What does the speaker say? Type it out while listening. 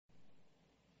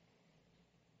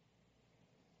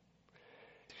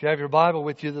If you have your Bible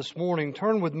with you this morning,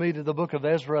 turn with me to the book of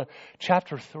Ezra,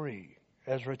 chapter 3.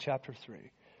 Ezra, chapter 3.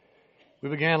 We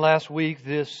began last week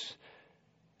this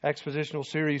expositional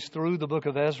series through the book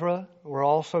of Ezra. We're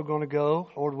also going to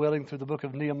go, Lord willing, through the book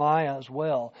of Nehemiah as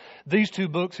well. These two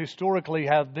books historically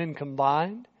have been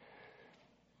combined.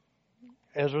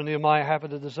 Ezra and Nehemiah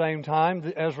happened at the same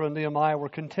time. Ezra and Nehemiah were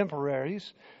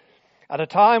contemporaries. At a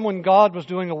time when God was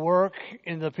doing a work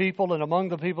in the people and among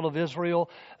the people of Israel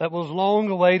that was long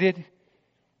awaited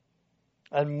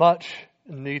and much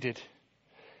needed.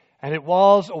 And it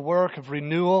was a work of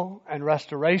renewal and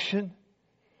restoration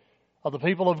of the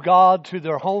people of God to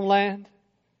their homeland,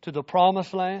 to the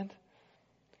promised land,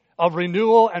 of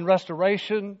renewal and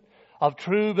restoration of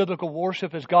true biblical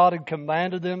worship as God had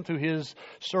commanded them through His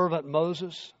servant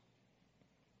Moses,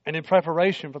 and in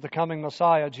preparation for the coming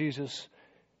Messiah, Jesus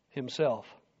Himself.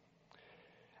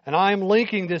 And I am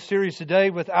linking this series today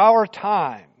with our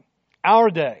time, our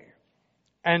day,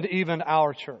 and even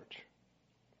our church.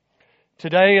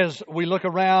 Today, as we look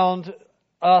around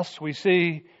us, we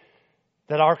see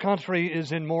that our country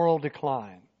is in moral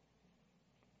decline,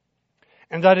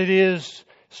 and that it is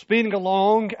speeding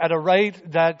along at a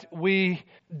rate that we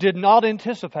did not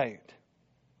anticipate.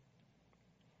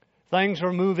 Things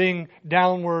are moving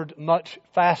downward much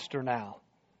faster now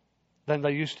than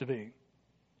they used to be.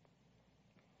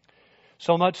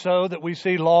 So much so that we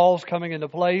see laws coming into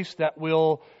place that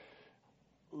will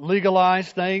legalize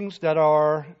things that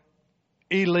are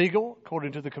illegal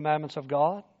according to the commandments of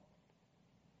God.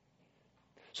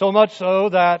 So much so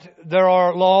that there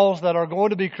are laws that are going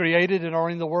to be created and are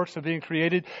in the works of being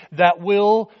created that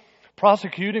will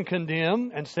prosecute and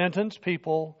condemn and sentence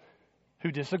people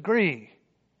who disagree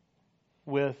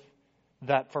with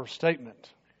that first statement.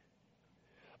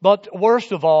 But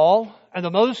worst of all, and the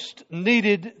most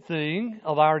needed thing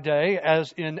of our day,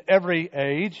 as in every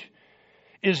age,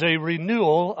 is a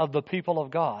renewal of the people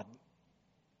of God.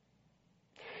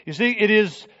 You see, it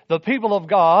is the people of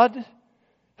God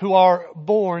who are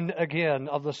born again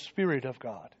of the Spirit of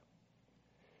God.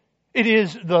 It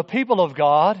is the people of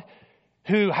God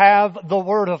who have the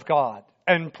Word of God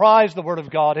and prize the Word of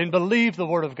God and believe the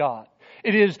Word of God.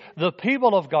 It is the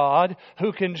people of God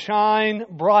who can shine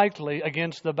brightly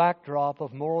against the backdrop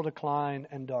of moral decline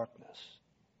and darkness.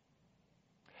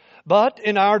 But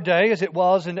in our day, as it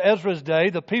was in Ezra's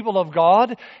day, the people of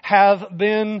God have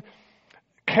been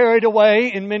carried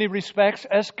away in many respects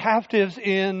as captives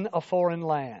in a foreign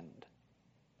land.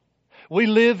 We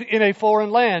live in a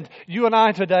foreign land. You and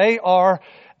I today are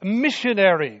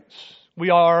missionaries.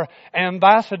 We are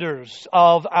ambassadors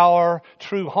of our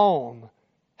true home,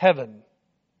 heaven.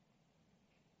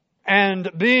 And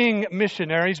being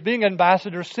missionaries, being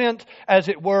ambassadors sent, as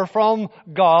it were, from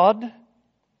God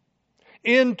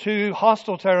into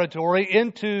hostile territory,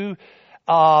 into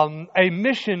a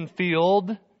mission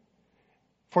field.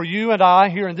 For you and I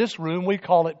here in this room, we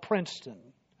call it Princeton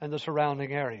and the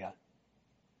surrounding area.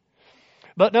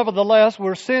 But nevertheless,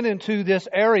 we're sent into this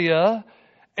area,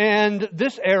 and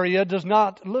this area does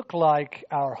not look like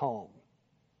our home.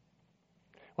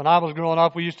 When I was growing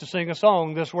up, we used to sing a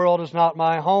song, "This world is not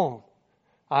my home.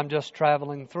 I'm just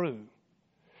traveling through."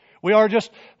 We are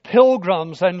just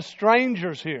pilgrims and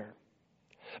strangers here.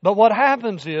 But what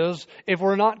happens is, if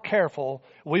we're not careful,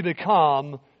 we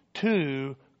become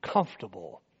too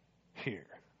comfortable here.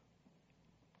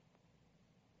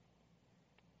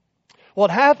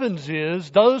 What happens is,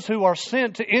 those who are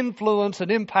sent to influence and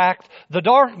impact the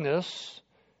darkness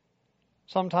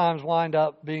sometimes wind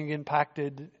up being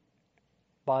impacted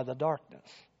by the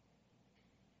darkness.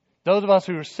 Those of us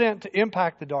who are sent to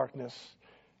impact the darkness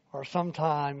are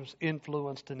sometimes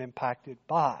influenced and impacted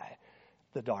by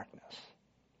the darkness.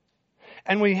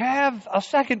 And we have a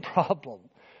second problem.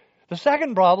 The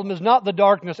second problem is not the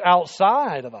darkness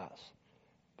outside of us,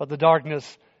 but the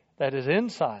darkness that is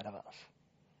inside of us.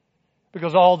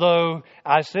 Because although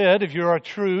I said, if you're a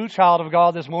true child of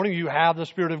God this morning, you have the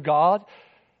Spirit of God,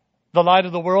 the light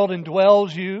of the world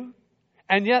indwells you,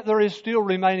 and yet there is still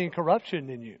remaining corruption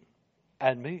in you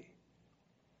and me.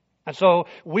 And so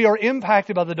we are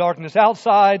impacted by the darkness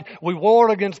outside. We war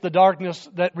against the darkness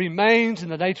that remains in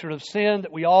the nature of sin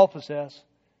that we all possess.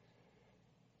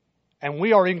 And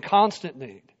we are in constant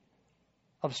need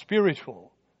of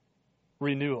spiritual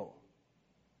renewal.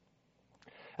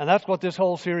 And that's what this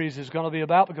whole series is going to be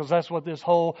about, because that's what this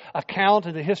whole account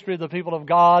in the history of the people of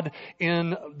God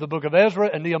in the book of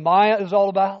Ezra and Nehemiah is all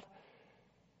about.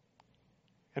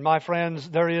 And my friends,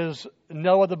 there is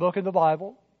no other book in the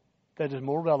Bible that is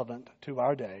more relevant to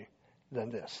our day than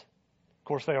this. Of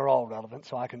course, they are all relevant,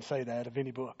 so I can say that of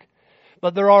any book.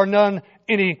 But there are none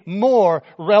any more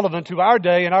relevant to our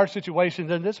day and our situation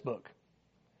than this book.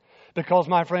 Because,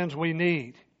 my friends, we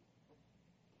need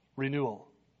renewal.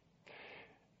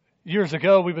 Years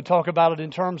ago, we would talk about it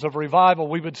in terms of revival.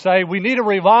 We would say, we need a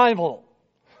revival.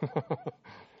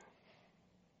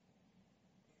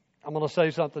 I'm going to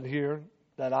say something here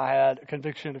that I had a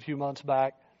conviction a few months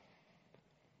back.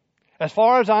 As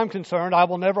far as I'm concerned, I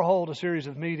will never hold a series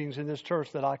of meetings in this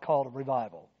church that I call a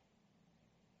revival.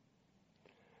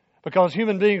 Because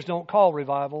human beings don't call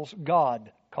revivals,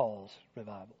 God calls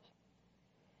revivals.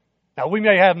 Now, we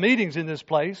may have meetings in this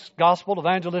place, gospel,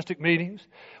 evangelistic meetings,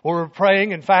 where we're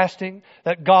praying and fasting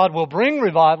that God will bring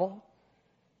revival.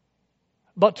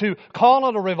 But to call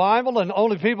it a revival and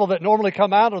only people that normally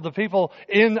come out are the people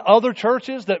in other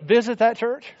churches that visit that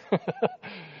church.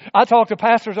 I talk to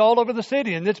pastors all over the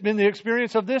city, and it's been the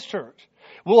experience of this church.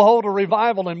 We'll hold a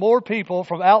revival and more people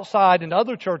from outside and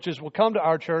other churches will come to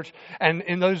our church and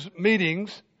in those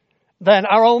meetings than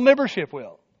our own membership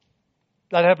will.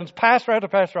 That happens pastor after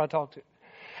pastor I talk to.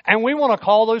 And we want to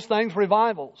call those things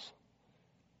revivals.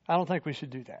 I don't think we should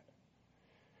do that.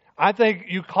 I think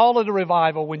you call it a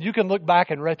revival when you can look back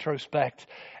in retrospect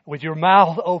with your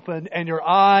mouth open and your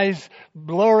eyes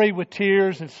blurry with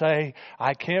tears and say,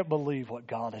 I can't believe what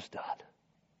God has done.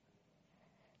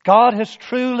 God has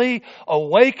truly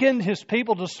awakened His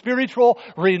people to spiritual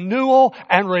renewal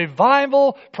and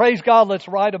revival. Praise God, let's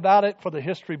write about it for the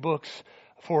history books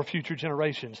for future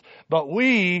generations. But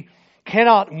we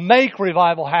cannot make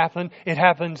revival happen. It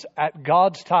happens at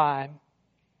God's time,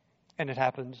 and it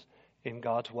happens in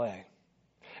God's way.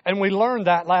 And we learned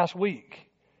that last week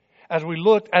as we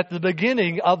looked at the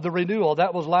beginning of the renewal.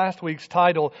 That was last week's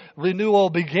title, Renewal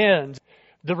Begins.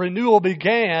 The renewal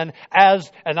began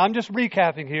as, and I'm just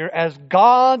recapping here, as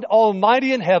God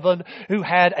Almighty in heaven, who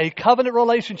had a covenant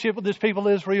relationship with His people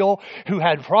Israel, who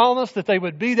had promised that they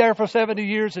would be there for 70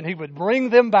 years and He would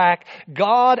bring them back.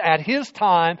 God at His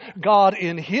time, God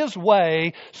in His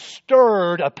way,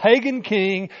 stirred a pagan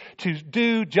king to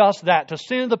do just that, to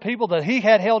send the people that He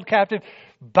had held captive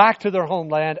back to their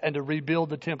homeland and to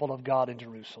rebuild the temple of God in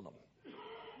Jerusalem.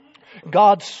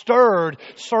 God stirred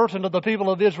certain of the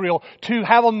people of Israel to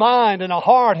have a mind and a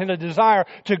heart and a desire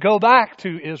to go back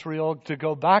to Israel, to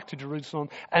go back to Jerusalem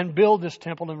and build this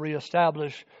temple and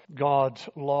reestablish God's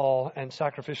law and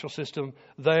sacrificial system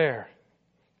there.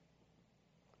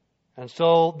 And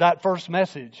so that first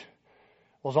message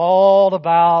was all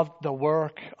about the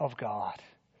work of God,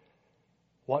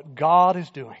 what God is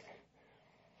doing.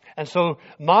 And so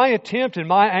my attempt and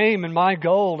my aim and my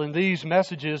goal in these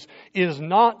messages is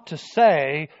not to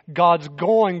say God's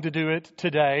going to do it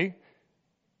today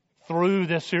through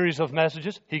this series of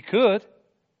messages. He could.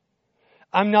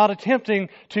 I'm not attempting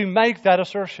to make that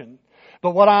assertion.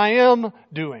 But what I am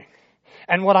doing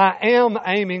and what I am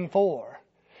aiming for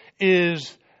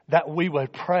is that we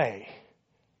would pray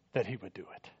that He would do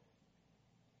it.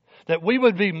 That we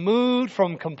would be moved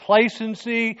from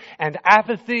complacency and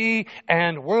apathy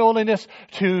and worldliness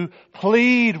to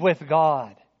plead with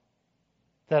God.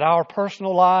 That our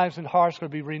personal lives and hearts would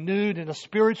be renewed in a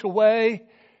spiritual way.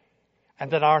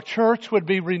 And that our church would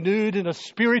be renewed in a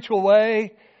spiritual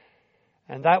way.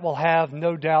 And that will have,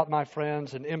 no doubt, my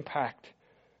friends, an impact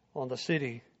on the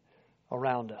city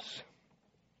around us.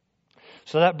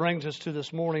 So that brings us to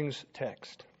this morning's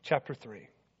text, chapter 3.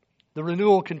 The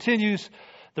renewal continues.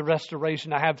 The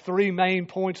restoration. I have three main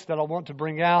points that I want to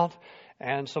bring out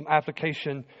and some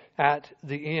application at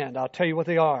the end. I'll tell you what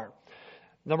they are.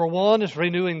 Number one is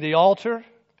renewing the altar.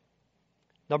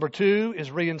 Number two is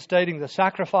reinstating the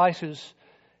sacrifices.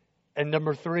 And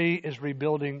number three is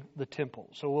rebuilding the temple.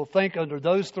 So we'll think under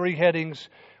those three headings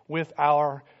with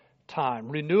our time.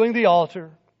 Renewing the altar,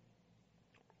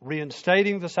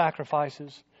 reinstating the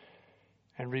sacrifices,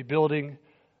 and rebuilding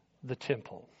the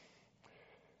temple.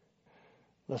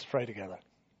 Let's pray together.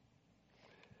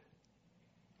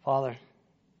 Father,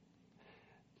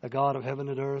 the God of heaven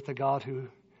and earth, the God who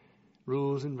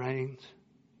rules and reigns,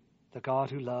 the God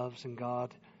who loves and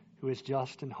God who is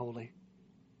just and holy.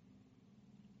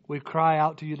 We cry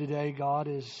out to You today, God,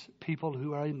 as people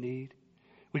who are in need.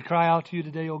 We cry out to You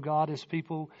today, O God, as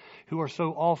people who are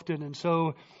so often and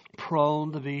so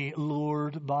prone to be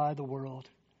lured by the world.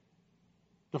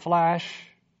 The flash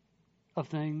of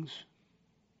things.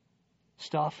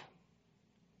 Stuff,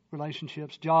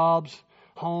 relationships, jobs,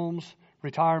 homes,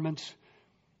 retirements,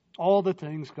 all the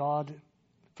things, God,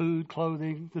 food,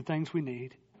 clothing, the things we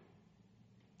need.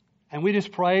 And we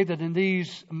just pray that in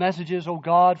these messages, oh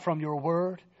God, from Your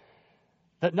Word,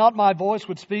 that not my voice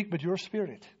would speak, but Your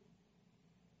Spirit.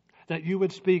 that you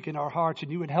would speak in our hearts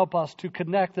and you would help us to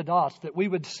connect the dots, that we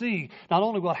would see not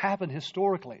only what happened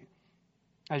historically,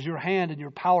 as your hand and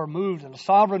your power moved in a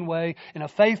sovereign way, in a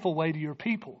faithful way to your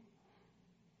people,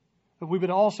 but we would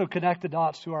also connect the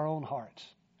dots to our own hearts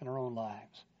and our own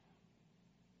lives.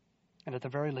 And at the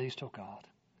very least, oh God,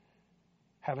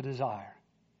 have a desire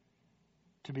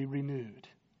to be renewed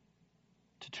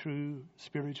to true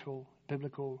spiritual,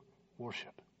 biblical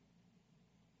worship.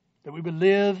 That we would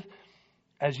live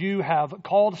as you have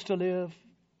called us to live,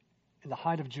 in the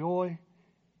height of joy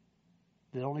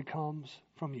that only comes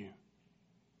from you.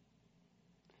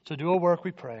 So do a work,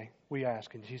 we pray, we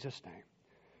ask in Jesus' name.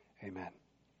 Amen.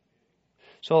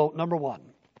 So, number one,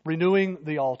 renewing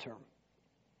the altar.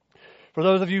 For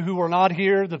those of you who were not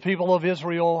here, the people of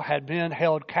Israel had been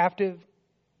held captive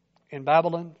in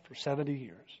Babylon for 70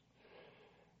 years.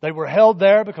 They were held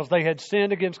there because they had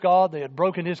sinned against God. They had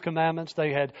broken His commandments.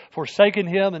 They had forsaken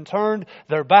Him and turned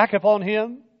their back upon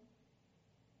Him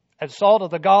and sought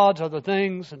of the gods, other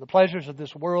things, and the pleasures of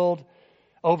this world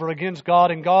over against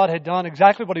God. And God had done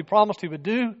exactly what He promised He would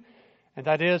do. And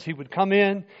that is, He would come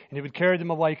in and He would carry them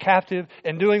away captive.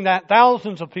 And doing that,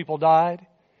 thousands of people died.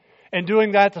 In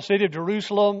doing that, the city of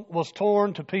Jerusalem was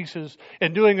torn to pieces.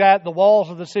 In doing that, the walls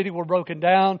of the city were broken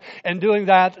down. In doing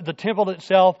that, the temple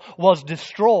itself was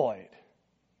destroyed.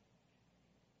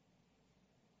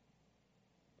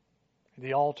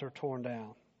 The altar torn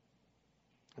down.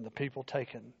 And the people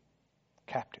taken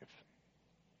captive.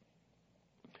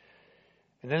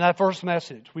 And in that first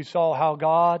message, we saw how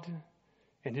God,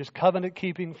 in His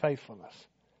covenant-keeping faithfulness,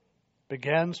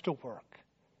 begins to work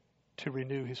to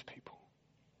renew His people.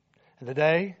 And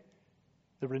today,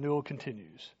 the renewal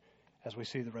continues as we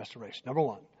see the restoration. Number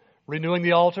one, renewing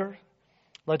the altar.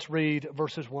 Let's read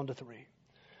verses 1 to 3.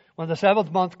 When the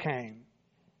seventh month came,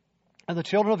 and the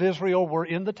children of Israel were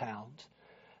in the towns,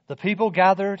 the people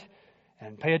gathered,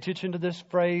 and pay attention to this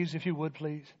phrase, if you would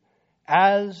please,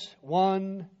 as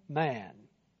one man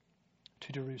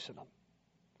to Jerusalem.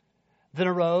 Then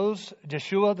arose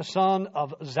Jeshua the son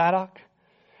of Zadok,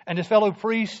 and his fellow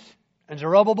priest, and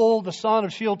Zerubbabel the son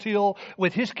of Shealtiel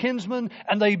with his kinsmen,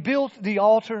 and they built the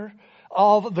altar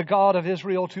of the God of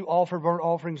Israel to offer burnt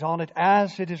offerings on it,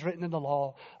 as it is written in the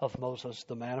law of Moses,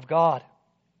 the man of God.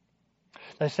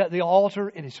 They set the altar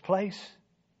in its place,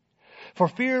 for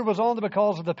fear was on them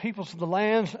because of the peoples of the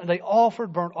lands, and they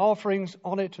offered burnt offerings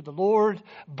on it to the Lord,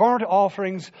 burnt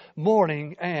offerings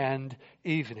morning and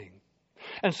evening.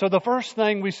 And so the first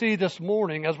thing we see this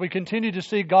morning as we continue to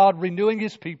see God renewing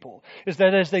His people is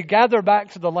that as they gather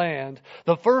back to the land,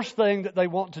 the first thing that they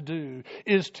want to do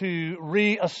is to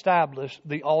reestablish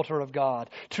the altar of God,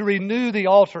 to renew the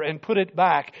altar and put it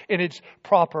back in its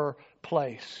proper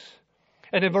place.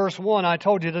 And in verse 1, I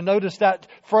told you to notice that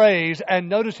phrase, and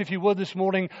notice, if you would this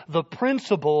morning, the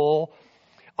principle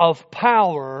of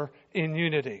power in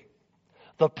unity.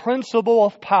 The principle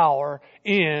of power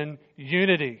in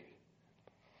unity.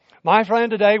 My friend,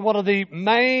 today, one of the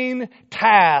main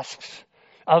tasks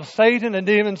of Satan and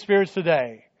demon spirits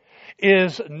today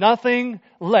is nothing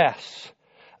less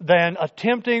than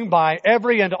attempting by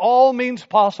every and all means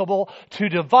possible to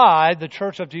divide the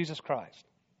church of Jesus Christ.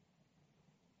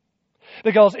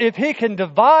 Because if he can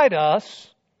divide us,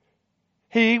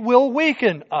 he will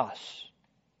weaken us.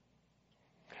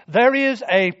 There is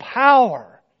a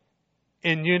power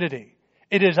in unity.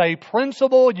 It is a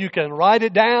principle. You can write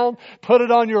it down, put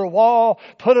it on your wall,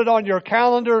 put it on your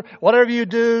calendar, whatever you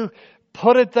do,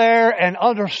 put it there and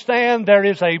understand there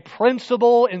is a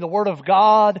principle in the Word of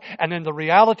God and in the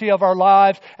reality of our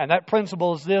lives. And that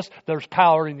principle is this: there's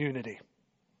power in unity.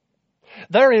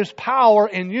 There is power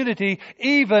in unity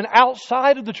even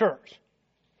outside of the church.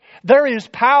 There is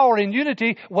power in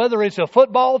unity, whether it's a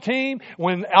football team,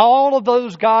 when all of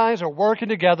those guys are working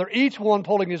together, each one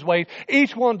pulling his weight,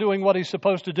 each one doing what he's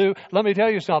supposed to do. Let me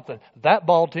tell you something. That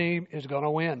ball team is going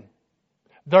to win.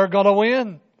 They're going to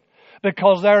win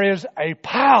because there is a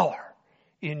power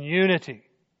in unity.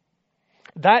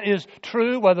 That is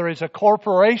true whether it's a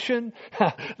corporation.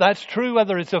 That's true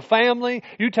whether it's a family.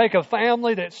 You take a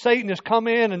family that Satan has come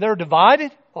in and they're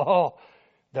divided. Oh,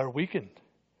 they're weakened.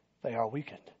 They are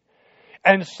weakened.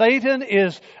 And Satan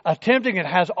is attempting and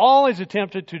has always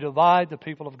attempted to divide the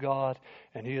people of God.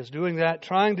 And he is doing that,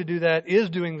 trying to do that,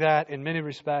 is doing that in many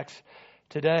respects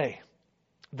today.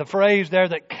 The phrase there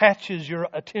that catches your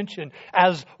attention,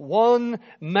 as one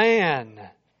man.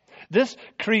 This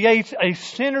creates a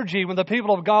synergy when the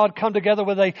people of God come together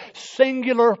with a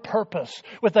singular purpose,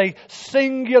 with a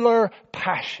singular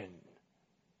passion.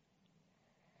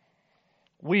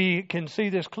 We can see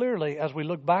this clearly as we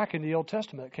look back in the Old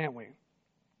Testament, can't we?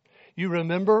 You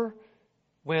remember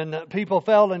when people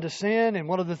fell into sin, and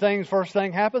one of the things, first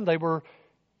thing happened, they were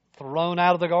thrown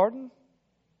out of the garden.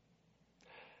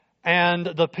 And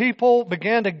the people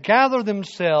began to gather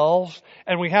themselves,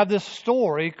 and we have this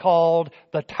story called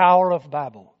the Tower of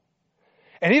Babel.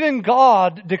 And even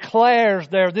God declares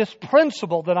there this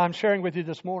principle that I'm sharing with you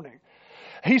this morning.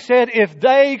 He said, if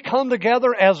they come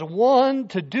together as one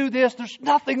to do this, there's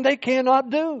nothing they cannot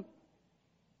do.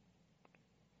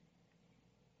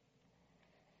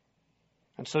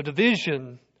 And so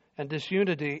division and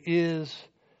disunity is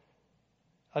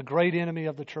a great enemy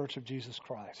of the church of Jesus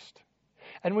Christ.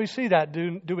 And we see that,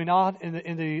 do we not,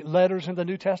 in the letters in the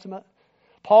New Testament?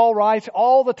 Paul writes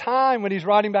all the time when he's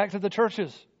writing back to the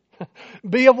churches.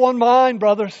 Be of one mind,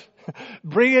 brothers.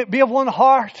 Be of one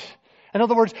heart. In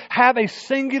other words, have a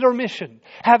singular mission.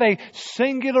 Have a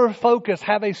singular focus.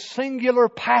 Have a singular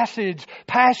passion,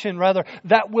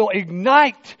 that will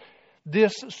ignite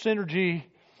this synergy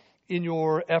in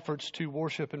your efforts to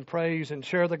worship and praise and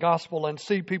share the gospel and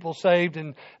see people saved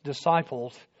and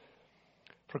discipled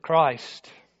for Christ.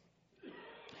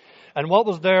 And what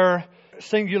was their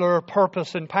singular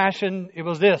purpose and passion? It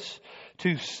was this: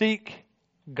 to seek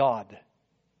God.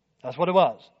 That's what it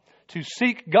was. To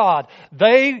seek God.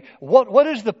 What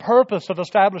is the purpose of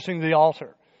establishing the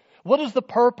altar? What is the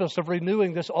purpose of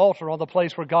renewing this altar on the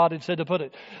place where God had said to put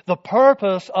it? The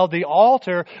purpose of the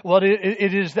altar,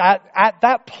 it is that at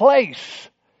that place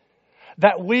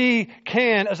that we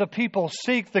can, as a people,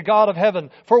 seek the God of heaven.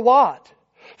 For what?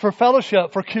 For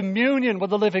fellowship, for communion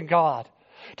with the living God.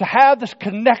 To have this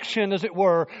connection, as it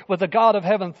were, with the God of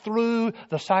heaven through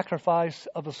the sacrifice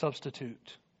of a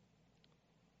substitute.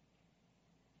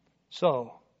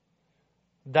 So,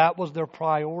 that was their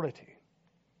priority.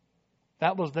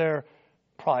 That was their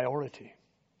priority.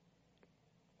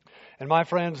 And my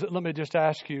friends, let me just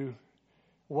ask you,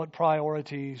 what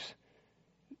priorities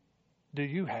do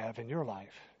you have in your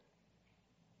life?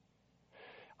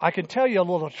 I can tell you a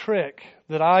little trick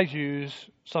that I use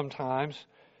sometimes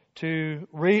to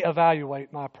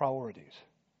reevaluate my priorities.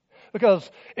 Because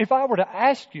if I were to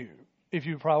ask you if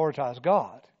you prioritize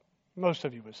God, most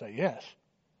of you would say yes.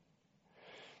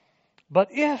 But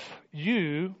if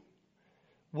you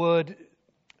would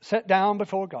sit down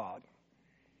before God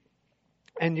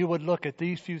and you would look at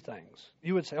these few things,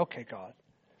 you would say, okay, God,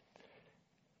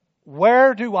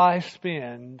 where do I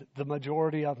spend the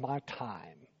majority of my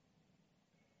time?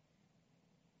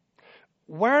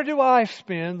 Where do I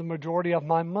spend the majority of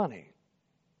my money?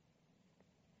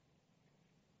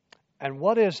 And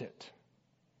what is it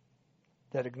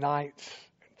that ignites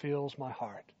and fills my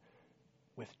heart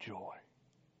with joy?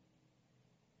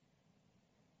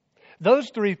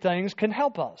 Those three things can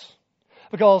help us.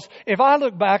 Because if I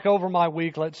look back over my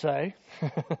week, let's say,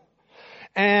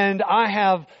 and I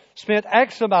have spent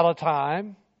X amount of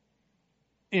time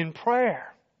in prayer,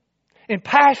 in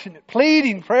passionate,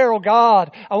 pleading prayer, oh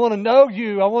God, I want to know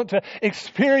you. I want to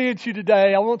experience you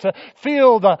today. I want to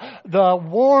feel the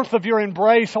warmth of your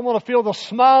embrace. I want to feel the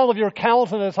smile of your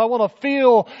countenance. I want to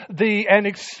feel and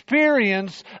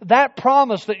experience that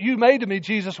promise that you made to me,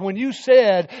 Jesus, when you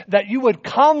said that you would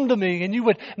come to me and you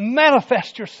would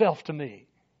manifest yourself to me.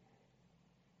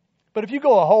 But if you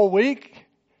go a whole week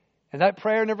and that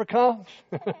prayer never comes,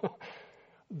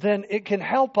 then it can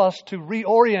help us to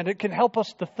reorient. It can help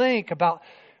us to think about,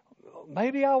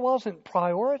 maybe I wasn't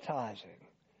prioritizing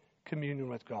communion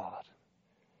with God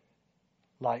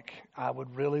like I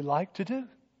would really like to do.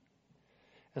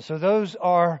 And so those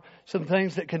are some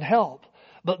things that can help.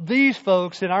 But these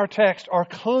folks in our text are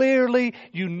clearly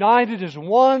united as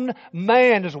one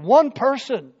man, as one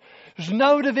person. There's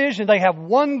no division. They have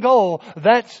one goal.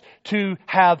 That's to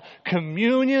have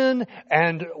communion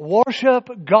and worship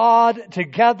God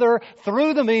together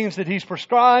through the means that He's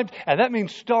prescribed. And that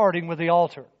means starting with the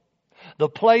altar. The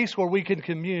place where we can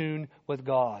commune with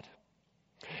God.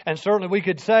 And certainly we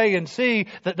could say and see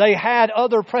that they had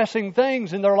other pressing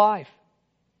things in their life.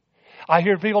 I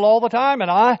hear people all the time,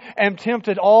 and I am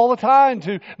tempted all the time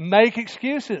to make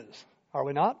excuses. Are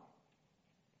we not?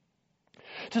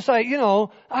 To say,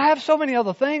 I have so many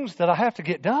other things that I have to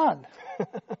get done.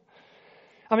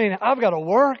 I mean, I've got to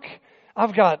work.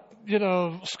 I've got,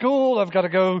 school. I've got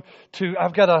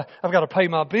to pay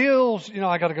my bills.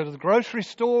 I got to go to the grocery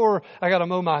store. I got to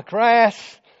mow my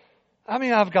grass. I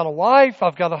mean, I've got a wife.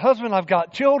 I've got a husband. I've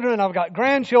got children. I've got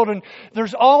grandchildren.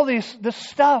 There's all this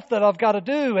stuff that I've got to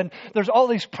do. And there's all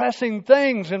these pressing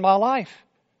things in my life.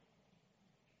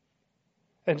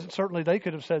 And certainly they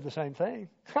could have said the same thing.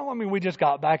 I mean, we just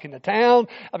got back into town.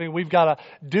 I mean, we've got to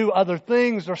do other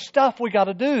things. There's stuff we got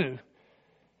to do.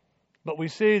 But we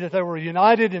see that they were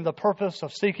united in the purpose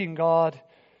of seeking God.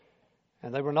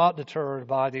 And they were not deterred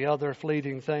by the other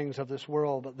fleeting things of this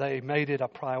world, but they made it a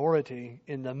priority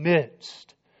in the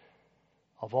midst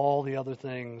of all the other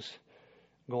things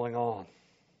going on.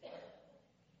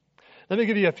 Let me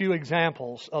give you a few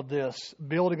examples of this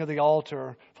building of the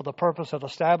altar for the purpose of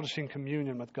establishing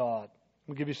communion with God.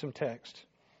 Let me give you some text.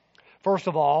 First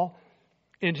of all,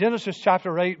 in Genesis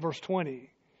chapter 8, verse 20,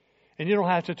 and you don't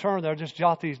have to turn there, just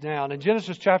jot these down. In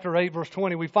Genesis chapter 8, verse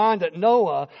 20, we find that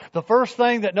Noah, the first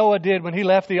thing that Noah did when he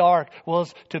left the ark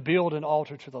was to build an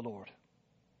altar to the Lord.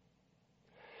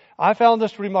 I found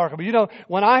this remarkable. You know,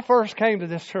 when I first came to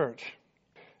this church,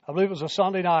 I believe it was a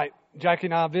Sunday night, Jackie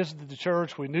and I visited the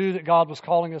church. We knew that God was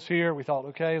calling us here. We thought,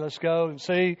 okay, let's go and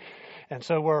see. And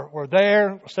so we're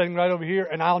there, we're sitting right over here,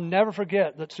 and I'll never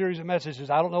forget that series of messages.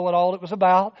 I don't know what all it was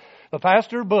about, but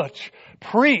Pastor Butch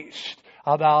preached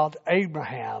about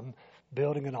Abraham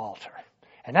building an altar.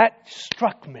 And that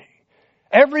struck me.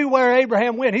 Everywhere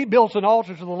Abraham went, he built an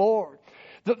altar to the Lord.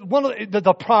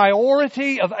 The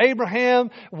priority of Abraham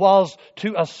was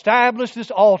to establish this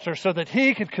altar so that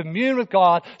he could commune with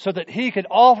God, so that he could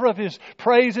offer up his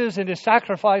praises and his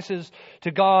sacrifices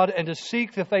to God and to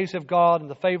seek the face of God and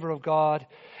the favor of God.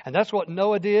 And that's what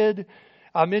Noah did.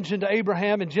 I mentioned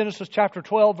Abraham in Genesis chapter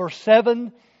 12, verse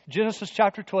 7. Genesis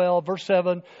chapter 12, verse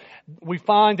 7. We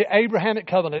find the Abrahamic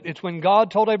covenant. It's when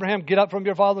God told Abraham, get up from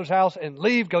your father's house and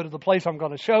leave, go to the place I'm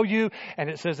going to show you. And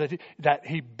it says that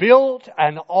he built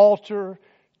an altar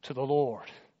to the Lord.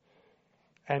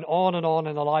 And on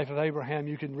in the life of Abraham,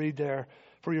 you can read there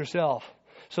for yourself.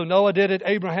 So Noah did it,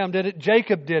 Abraham did it,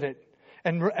 Jacob did it.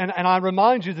 And I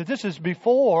remind you that this is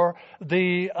before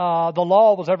the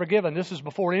law was ever given. This is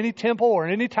before any temple or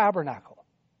any tabernacle.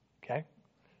 Okay?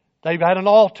 They had an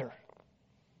altar.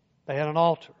 They had an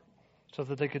altar so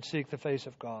that they could seek the face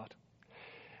of God.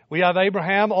 We have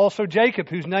Abraham, also Jacob,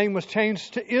 whose name was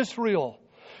changed to Israel.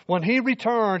 When he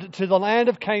returned to the land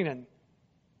of Canaan,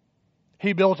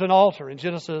 he built an altar in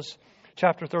Genesis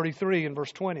chapter 33 and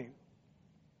verse 20.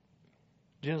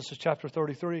 Genesis chapter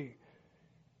 33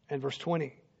 and verse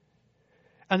 20.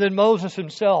 And then Moses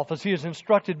himself, as he is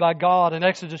instructed by God in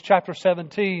Exodus chapter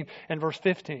 17 and verse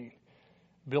 15,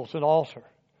 built an altar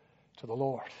to the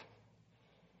Lord.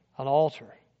 An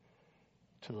altar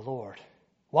to the Lord.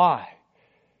 Why?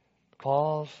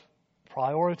 Because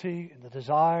priority and the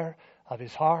desire of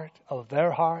his heart, of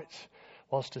their hearts,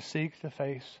 was to seek the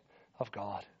face of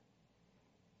God.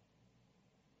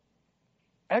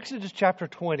 Exodus chapter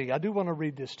 20, I do want to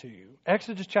read this to you.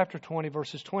 Exodus chapter 20,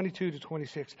 verses 22 to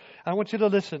 26. I want you to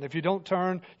listen. If you don't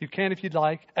turn, you can if you'd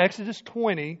like. Exodus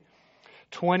 20,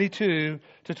 22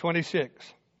 to 26.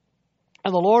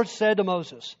 And the Lord said to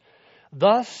Moses,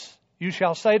 thus you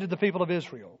shall say to the people of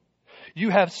Israel,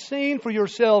 you have seen for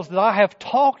yourselves that I have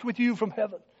talked with you from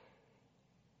heaven.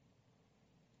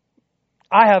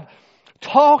 I have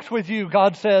talked with you,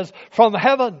 God says, from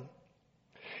heaven.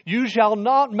 You shall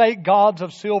not make gods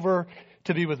of silver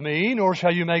to be with me, nor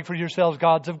shall you make for yourselves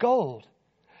gods of gold.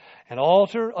 An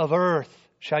altar of earth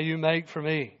shall you make for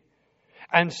me,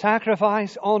 and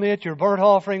sacrifice on it your burnt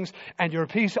offerings and your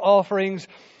peace offerings,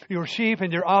 your sheep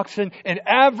and your oxen, in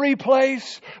every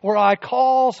place where I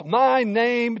cause my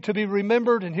name to be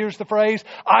remembered. And here's the phrase,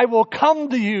 I will come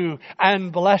to you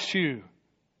and bless you.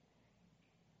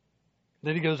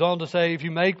 Then he goes on to say, if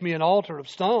you make me an altar of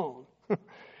stone,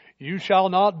 you shall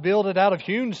not build it out of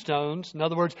hewn stones. In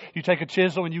other words, you take a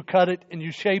chisel and you cut it and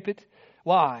you shape it.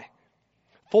 Why?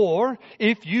 For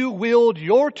if you wield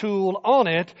your tool on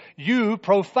it, you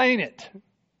profane it.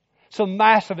 It's a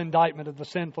massive indictment of the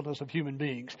sinfulness of human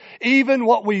beings. Even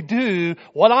what we do,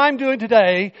 what I'm doing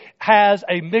today, has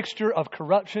a mixture of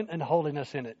corruption and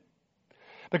holiness in it.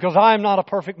 Because I am not a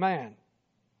perfect man.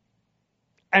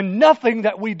 And nothing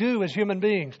that we do as human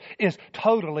beings is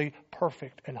totally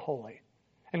perfect and holy.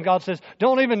 And God says,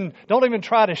 don't even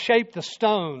try to shape the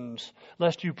stones,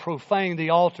 lest you profane the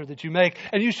altar that you make.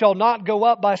 And you shall not go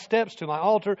up by steps to my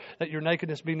altar, that your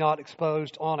nakedness be not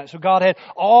exposed on it. So God had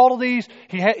all of these.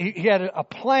 He had a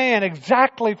plan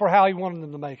exactly for how He wanted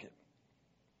them to make it.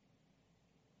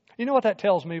 You know what that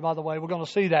tells me, by the way? We're going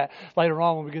to see that later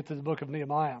on when we get to the book of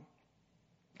Nehemiah.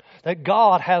 That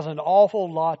God has an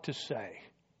awful lot to say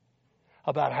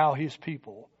about how His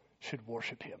people should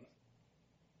worship Him.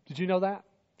 Did you know that?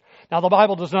 Now, the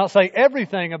Bible does not say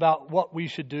everything about what we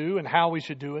should do and how we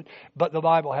should do it, but the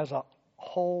Bible has a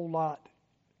whole lot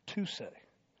to say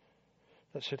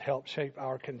that should help shape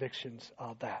our convictions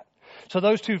of that. So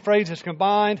those two phrases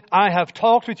combined, I have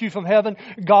talked with you from heaven.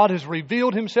 God has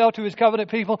revealed Himself to His covenant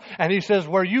people, and He says,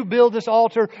 where you build this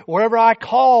altar, wherever I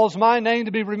cause my name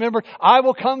to be remembered, I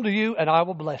will come to you and I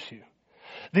will bless you.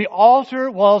 The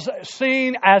altar was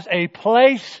seen as a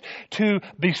place to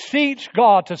beseech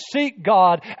God, to seek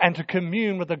God, and to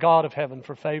commune with the God of heaven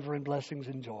for favor and blessings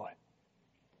and joy.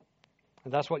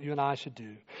 And that's what you and I should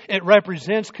do. It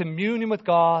represents communion with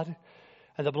God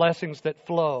and the blessings that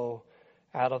flow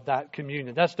out of that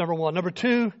communion. That's number one. Number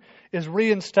two is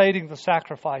reinstating the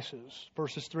sacrifices,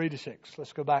 verses 3 to 6.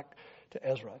 Let's go back to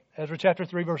Ezra. Ezra chapter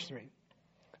 3, verse 3.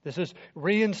 This is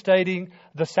reinstating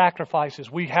the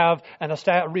sacrifices. We have an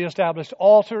reestablished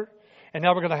altar, and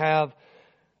now we're going to have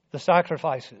the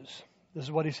sacrifices. This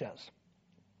is what he says.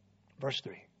 Verse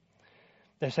 3.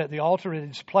 They set the altar in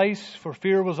its place, for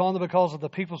fear was on them because of the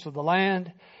peoples of the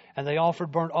land, and they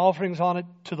offered burnt offerings on it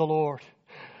to the Lord.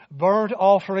 Burnt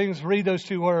offerings, read those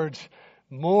two words,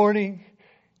 morning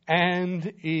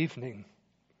and evening.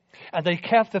 And they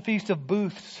kept the Feast of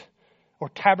Booths, or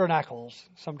tabernacles,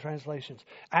 some translations,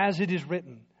 as it is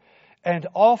written, and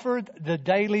offered the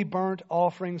daily burnt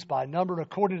offerings by number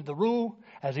according to the rule,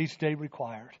 as each day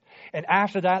required. And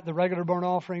after that, the regular burnt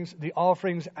offerings, the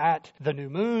offerings at the new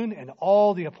moon, and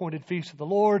all the appointed feasts of the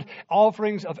Lord,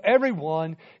 offerings of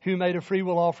everyone who made a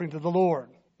freewill offering to the Lord.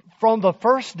 From the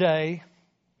first day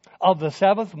of the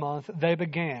 7th month, they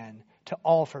began to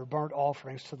offer burnt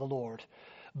offerings to the Lord.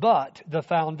 But the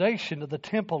foundation of the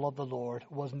temple of the Lord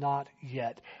was not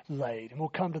yet laid. And we'll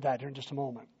come to that here in just a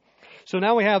moment. So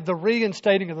now we have the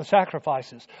reinstating of the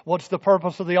sacrifices. What's the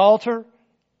purpose of the altar?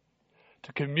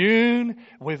 To commune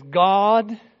with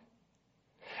God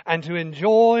and to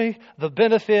enjoy the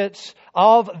benefits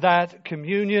of that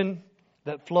communion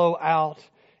that flow out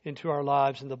into our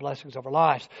lives and the blessings of our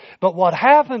lives. But what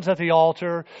happens at the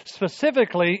altar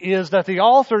specifically is that the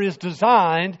altar is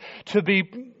designed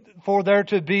for there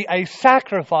to be a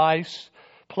sacrifice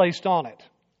placed on it.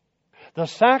 The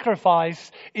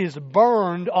sacrifice is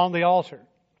burned on the altar.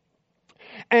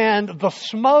 And the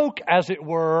smoke, as it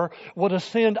were, would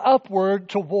ascend upward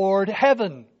toward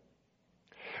heaven,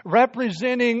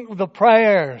 representing the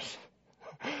prayers,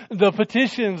 the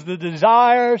petitions, the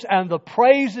desires, and the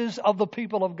praises of the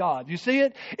people of God. You see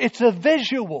it? It's a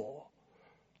visual.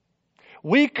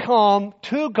 We come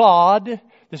to God,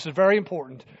 this is very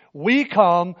important, we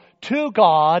come to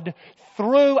God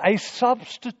through a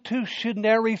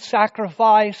substitutionary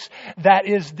sacrifice that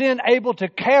is then able to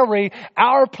carry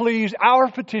our pleas,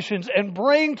 our petitions, and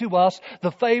bring to us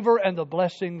the favor and the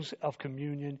blessings of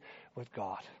communion with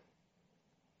God.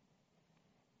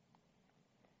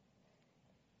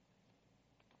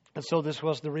 And so this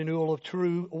was the renewal of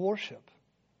true worship.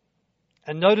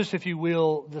 And notice, if you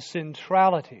will, the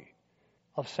centrality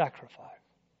of sacrifice.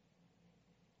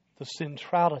 The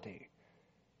centrality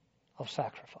of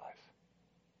sacrifice.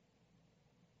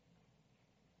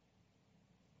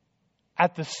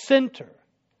 At the center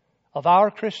of our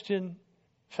Christian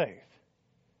faith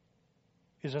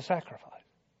is a sacrifice.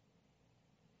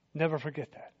 Never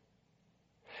forget that.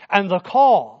 And the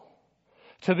call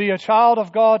to be a child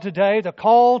of God today, the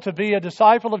call to be a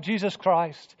disciple of Jesus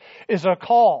Christ, is a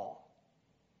call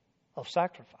of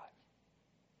sacrifice.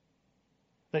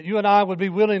 That you and I would be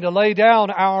willing to lay down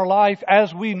our life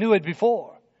as we knew it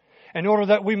before, in order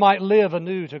that we might live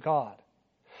anew to God.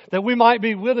 That we might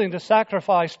be willing to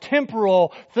sacrifice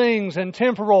temporal things and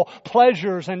temporal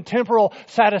pleasures and temporal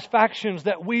satisfactions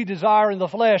that we desire in the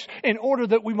flesh, in order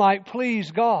that we might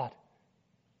please God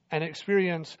and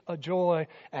experience a joy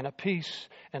and a peace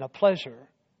and a pleasure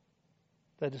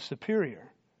that is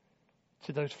superior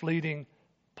to those fleeting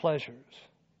pleasures.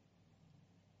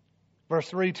 Verse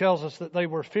 3 tells us that they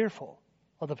were fearful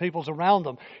of the peoples around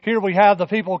them. Here we have the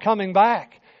people coming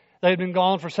back. They'd been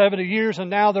gone for 70 years and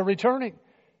now they're returning.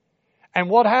 And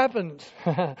what happens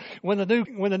when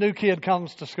the new kid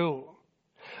comes to school?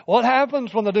 What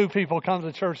happens when the new people come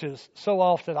to churches? So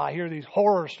often I hear these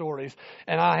horror stories,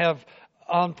 and I have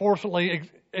unfortunately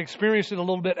experienced it a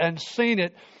little bit and seen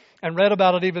it and read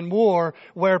about it even more,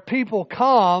 where people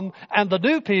come and the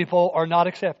new people are not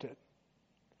accepted.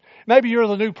 Maybe you're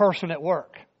the new person at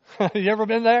work. You ever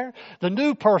been there? The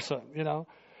new person,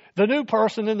 the new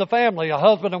person in the family, a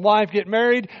husband and wife get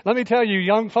married. Let me tell you,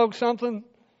 young folks, something.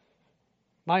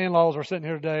 My in-laws are sitting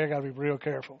here today. I got to be real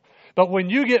careful. But when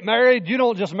you get married, you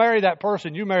don't just marry that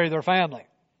person, you marry their family.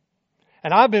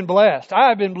 And I've been blessed. I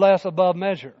have been blessed above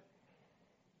measure.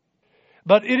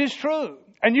 But it is true.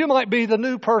 And you might be the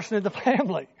new person in the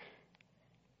family.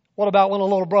 What about when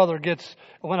a brother gets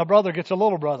a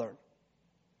little brother?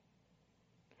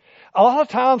 A lot of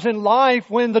times in life,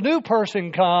 when the new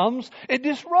person comes, it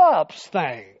disrupts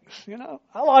things.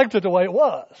 I liked it the way it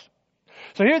was.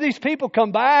 So here these people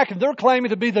come back and they're claiming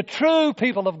to be the true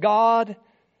people of God.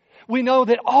 We know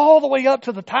that all the way up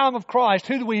to the time of Christ,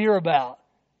 who do we hear about?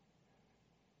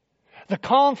 the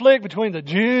conflict between the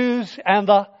Jews and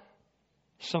the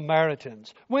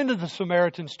Samaritans. When did the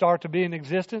Samaritans start to be in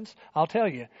existence? I'll tell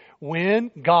you. When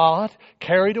God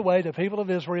carried away the people of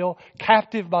Israel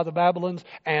captive by the Babylons,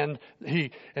 and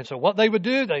so what they would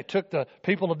do, they took the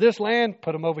people of this land,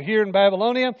 put them over here in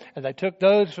Babylonia, and they took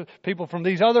those people from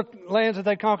these other lands that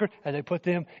they conquered, and they put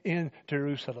them in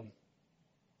Jerusalem.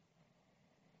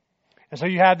 And so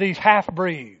you have these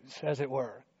half-breeds, as it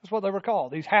were. That's what they were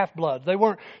called, these half-bloods. They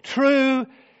weren't true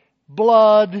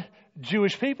blood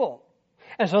Jewish people.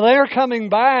 And so they're coming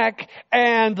back,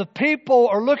 and the people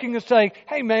are looking and saying,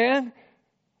 hey man,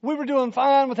 we were doing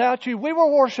fine without you. We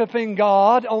were worshiping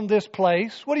God on this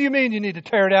place. What do you mean you need to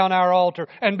tear down our altar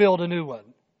and build a new one?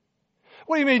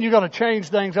 What do you mean you're going to change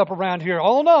things up around here?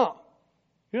 Oh no,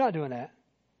 you're not doing that.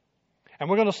 And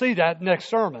we're going to see that next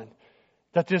sermon,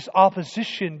 that this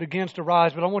opposition begins to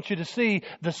rise. But I want you to see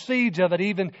the seeds of it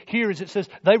even here as it says,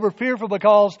 they were fearful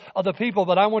because of the people.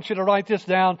 But I want you to write this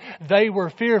down. They were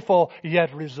fearful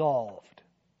yet resolved.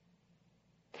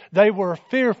 They were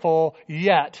fearful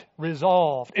yet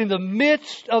resolved. In the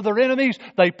midst of their enemies,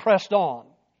 they pressed on.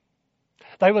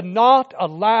 They would not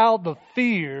allow the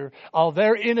fear of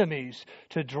their enemies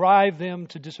to drive them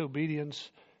to disobedience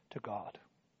to God.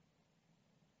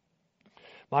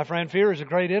 My friend, fear is a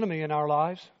great enemy in our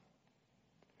lives.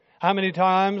 How many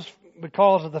times,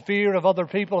 because of the fear of other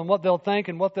people and what they'll think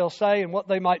and what they'll say and what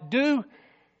they might do,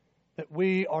 that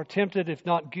we are tempted, if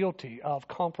not guilty, of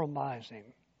compromising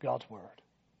God's Word.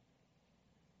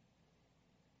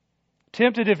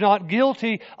 Tempted, if not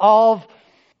guilty, of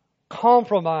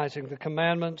compromising the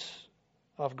commandments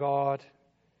of God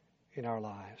in our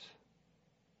lives.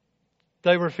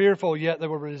 They were fearful, yet they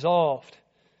were resolved.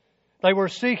 They were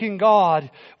seeking God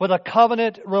with a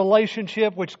covenant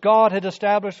relationship which God had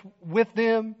established with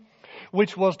them,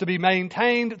 which was to be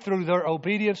maintained through their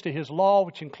obedience to His law,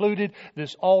 which included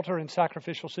this altar and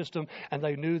sacrificial system, and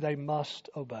they knew they must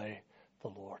obey the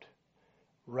Lord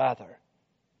rather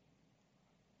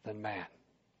than man.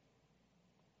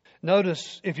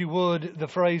 Notice, if you would, the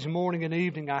phrase morning and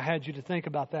evening. I had you to think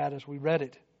about that as we read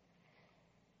it.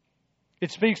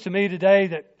 It speaks to me today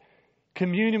that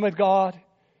communion with God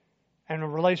and a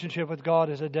relationship with God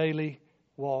is a daily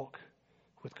walk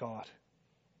with God.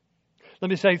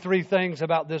 Let me say three things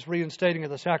about this reinstating of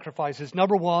the sacrifices.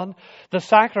 Number one, the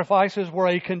sacrifices were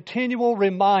a continual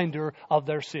reminder of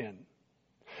their sin.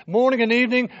 Morning and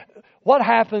evening, what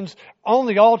happens on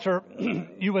the altar?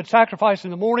 You would sacrifice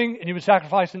in the morning and you would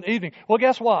sacrifice in the evening. Well,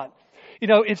 guess what?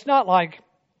 It's not like,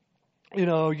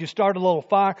 you start a little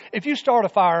fire. If you start a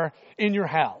fire in your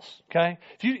house, okay?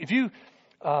 If you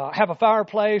have a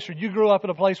fireplace, or you grew up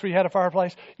in a place where you had a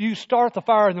fireplace, you start the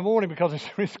fire in the morning because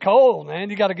it's cold,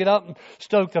 man. You got to get up and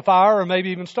stoke the fire, or maybe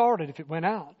even start it if it went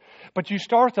out. But you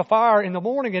start the fire in the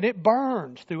morning and it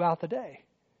burns throughout the day.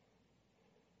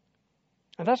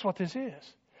 And that's what this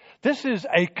is. This is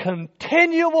a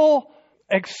continual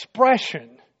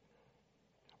expression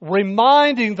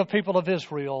reminding the people of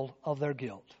Israel of their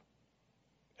guilt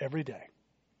every day.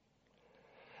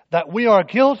 That we are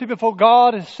guilty before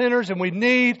God as sinners and we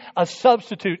need a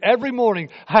substitute. Every morning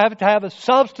I have to have a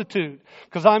substitute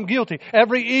because I'm guilty.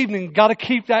 Every evening, got to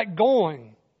keep that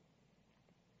going.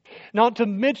 Not to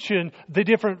mention the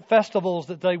different festivals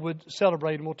that they would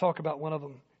celebrate, and we'll talk about one of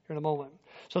them here in a moment.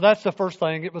 So that's the first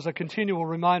thing. It was a continual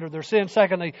reminder of their sin.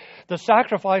 Secondly, the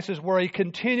sacrifices were a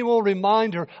continual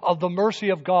reminder of the mercy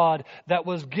of God that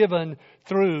was given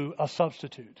through a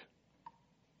substitute.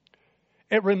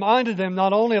 It reminded them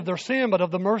not only of their sin, but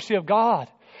of the mercy of God.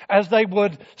 As they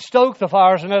would stoke the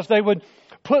fires and as they would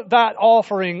put that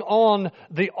offering on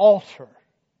the altar,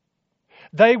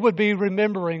 they would be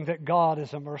remembering that God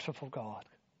is a merciful God.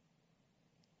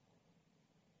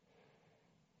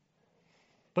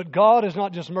 But God is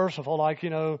not just merciful like,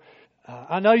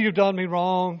 I know you've done me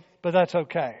wrong, but that's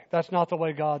okay. That's not the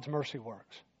way God's mercy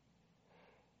works.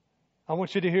 I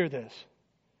want you to hear this.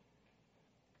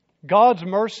 God's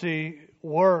mercy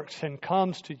works and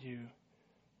comes to you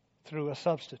through a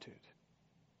substitute.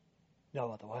 No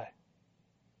other way.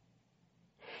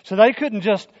 So they couldn't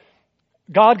just,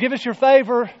 God, give us your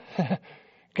favor.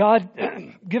 God,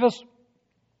 give us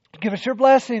your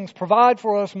blessings, provide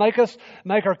for us, make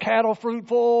our cattle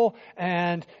fruitful,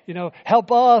 and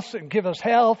help us and give us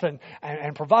health and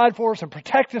provide for us and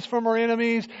protect us from our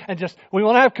enemies, and just we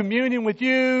want to have communion with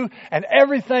you and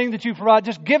everything that you provide.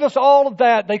 Just give us all of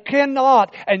that. They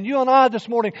cannot, and you and I this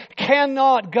morning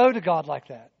cannot go to God like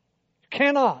that.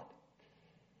 Cannot.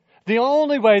 The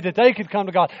only way that they could come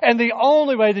to God, and the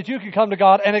only way that you can come to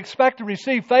God and expect to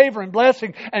receive favor and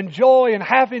blessing and joy and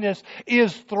happiness,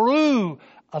 is through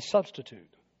a substitute.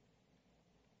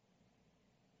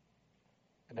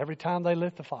 And every time they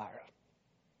lit the fire,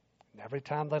 and every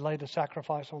time they laid a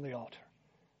sacrifice on the altar,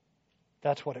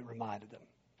 that's what it reminded them.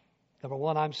 Number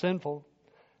one, I'm sinful.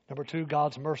 Number two,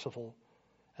 God's merciful.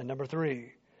 And number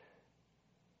three,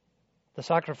 the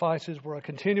sacrifices were a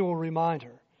continual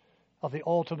reminder of the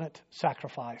ultimate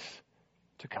sacrifice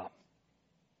to come.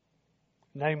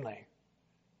 Namely,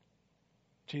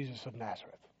 Jesus of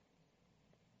Nazareth.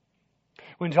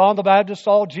 When John the Baptist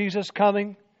saw Jesus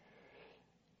coming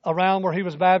around where he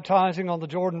was baptizing on the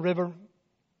Jordan River,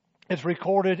 it's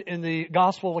recorded in the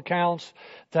gospel accounts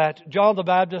that John the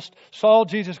Baptist saw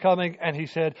Jesus coming and he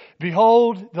said,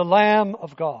 "Behold the Lamb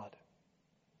of God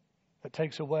that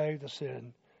takes away the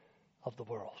sin of the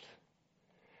world."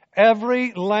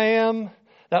 Every lamb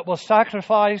that was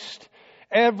sacrificed,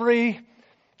 every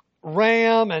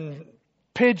ram and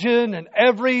pigeon and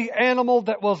every animal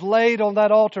that was laid on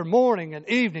that altar morning and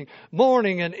evening,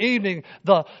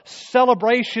 the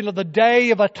celebration of the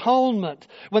Day of Atonement,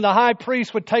 when the high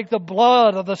priest would take the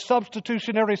blood of the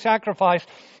substitutionary sacrifice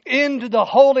into the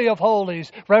Holy of Holies,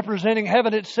 representing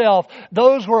heaven itself.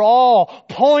 Those were all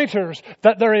pointers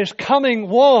that there is coming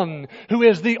one who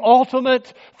is the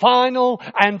ultimate, final,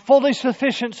 and fully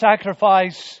sufficient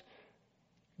sacrifice,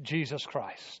 Jesus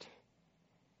Christ.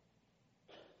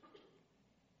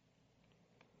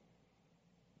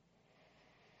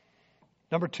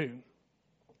 Number three.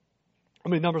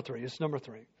 It's number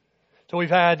three. So we've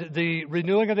had the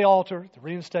renewing of the altar, the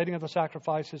reinstating of the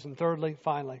sacrifices, and thirdly,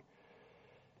 finally,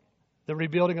 the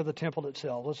rebuilding of the temple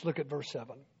itself. Let's look at verse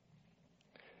 7.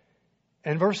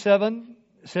 And verse 7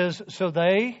 says, So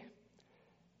they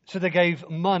gave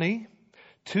money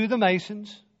to the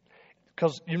masons,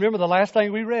 because you remember the last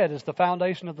thing we read is the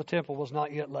foundation of the temple was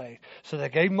not yet laid. So they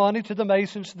gave money to the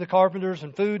masons, to the carpenters,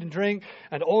 and food and drink,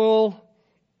 and oil,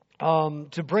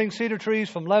 to bring cedar trees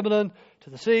from Lebanon to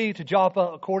the sea, to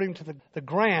Joppa, according to the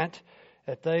grant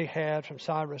that they had from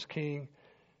Cyrus, king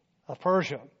of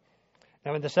Persia.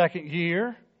 Now in the second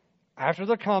year after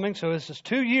their coming, so this is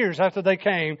 2 years after they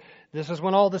came, this is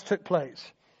when all this took place.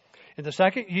 In the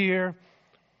second year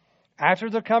after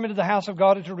their coming to the house of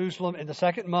God at Jerusalem, in the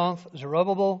second month,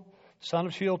 Zerubbabel, son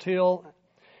of Shealtiel,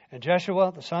 and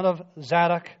Jeshua, the son of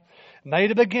Zadok,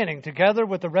 made a beginning, together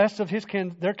with the rest of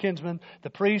their kinsmen, the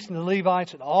priests and the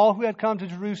Levites, and all who had come to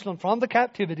Jerusalem from the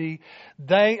captivity.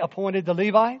 They appointed the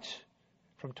Levites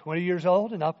from 20 years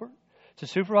old and upward to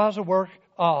supervise the work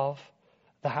of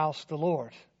the house of the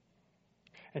Lord.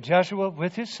 And Jeshua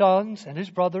with his sons and his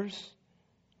brothers,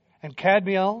 and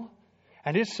Kadmiel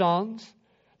and his sons,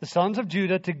 the sons of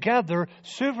Judah, together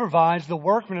supervised the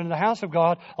workmen in the house of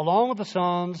God, along with the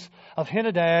sons of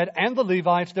Henadad and the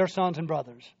Levites, their sons and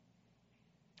brothers.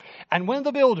 And when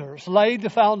the builders laid the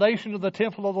foundation of the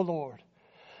temple of the Lord,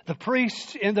 the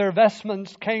priests in their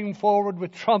vestments came forward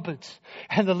with trumpets,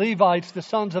 and the Levites, the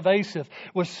sons of Asaph,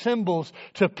 with cymbals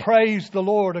to praise the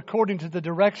Lord according to the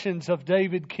directions of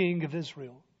David, king of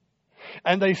Israel.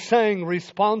 And they sang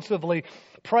responsively,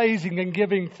 praising and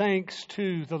giving thanks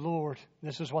to the Lord.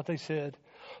 This is what they said: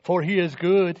 For He is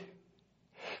good,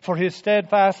 for His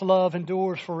steadfast love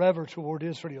endures forever toward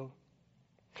Israel.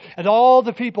 And all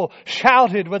the people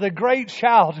shouted with a great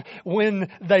shout when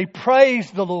they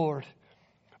praised the Lord,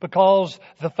 because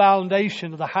the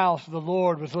foundation of the house of the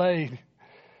Lord was laid.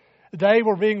 They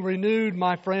were being renewed,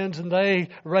 my friends, and they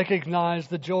recognized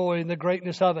the joy and the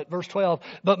greatness of it. Verse 12,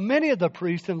 But many of the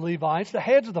priests and Levites, the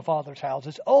heads of the fathers'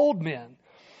 houses, old men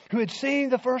who had seen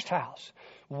the first house,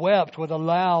 wept with a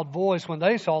loud voice when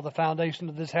they saw the foundation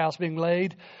of this house being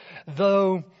laid,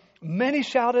 though many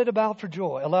shouted aloud for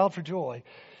joy,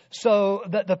 so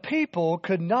that the people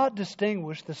could not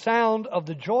distinguish the sound of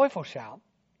the joyful shout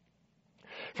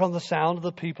from the sound of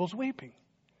the people's weeping.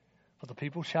 For the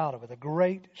people shouted with a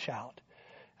great shout,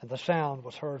 and the sound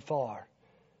was heard far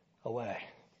away.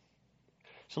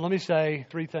 So let me say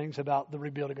three things about the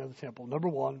rebuilding of the temple. Number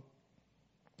one,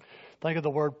 think of the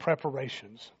word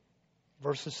preparations.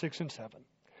 Verses 6 and 7.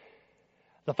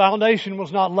 The foundation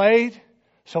was not laid,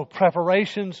 so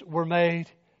preparations were made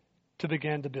to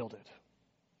begin to build it.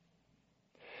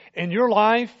 In your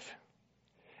life,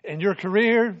 in your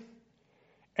career,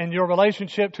 in your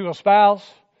relationship to a spouse,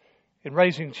 in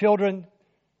raising children,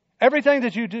 everything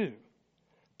that you do,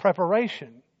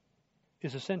 preparation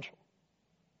is essential.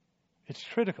 It's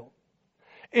critical.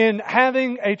 In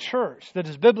having a church that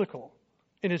is biblical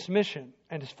in its mission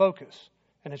and its focus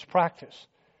and its practice,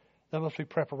 there must be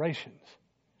preparations.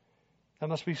 There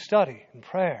must be study and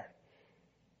prayer,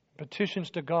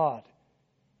 petitions to God,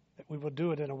 that we will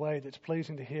do it in a way that's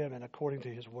pleasing to Him and according to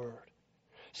His Word.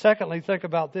 Secondly, think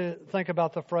about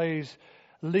the phrase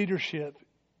leadership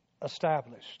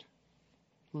established.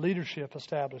 leadership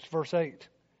established. Verse 8.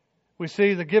 We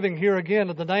see the giving here again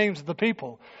of the names of the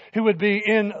people who would be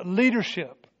in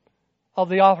leadership of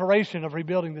the operation of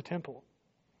rebuilding the temple.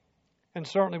 And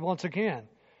certainly, once again,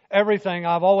 everything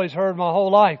I've always heard my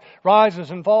whole life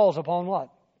rises and falls upon what?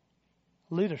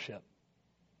 Leadership.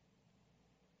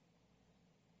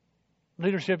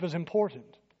 Leadership is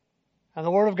important. And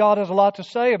the Word of God has a lot to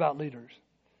say about leaders.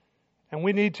 And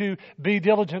we need to be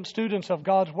diligent students of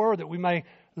God's Word that we may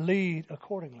lead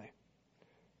accordingly.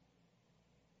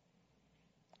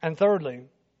 And thirdly,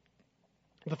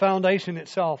 the foundation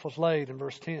itself was laid in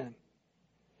verse 10.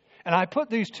 And I put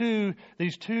these two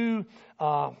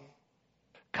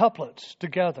couplets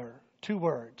together, two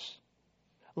words.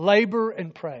 Labor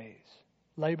and praise.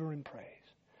 Labor and praise.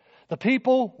 The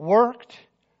people worked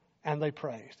and they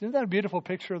praised. Isn't that a beautiful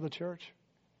picture of the church?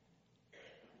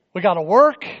 We got to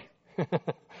work.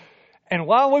 And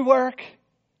while we work,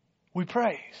 we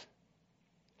praise.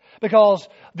 Because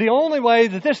the only way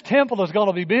that this temple is going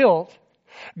to be built,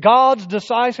 God's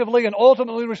decisively and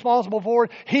ultimately responsible for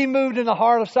it. He moved in the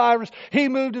heart of Cyrus. He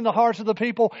moved in the hearts of the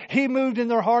people. He moved in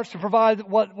their hearts to provide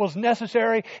what was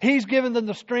necessary. He's given them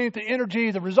the strength, the energy,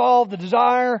 the resolve, the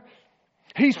desire.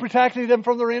 He's protecting them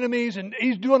from their enemies, and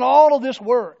He's doing all of this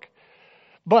work.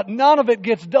 But none of it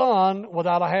gets done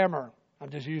without a hammer. I'm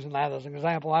just using that as an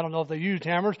example. I don't know if they used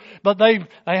hammers, but they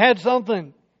had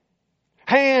something.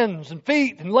 Hands and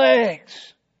feet and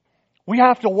legs. We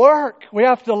have to work. We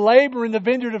have to labor in the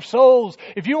vineyard of souls.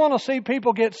 If you want to see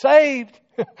people get saved,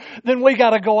 then we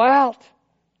got to go out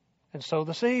and sow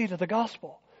the seed of the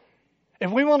gospel.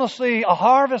 If we want to see a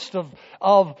harvest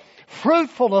of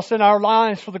fruitfulness in our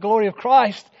lives for the glory of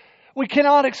Christ, we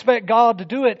cannot expect God to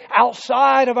do it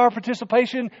outside of our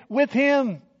participation with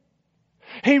Him.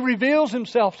 He reveals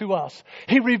Himself to us.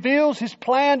 He reveals His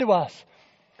plan to us.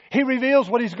 He reveals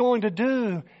what He's going to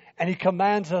do, and He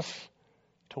commands us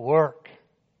to work.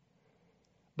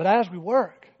 But as we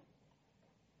work,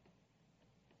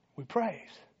 we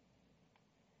praise.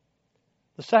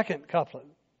 The second couplet,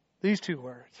 these two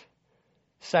words,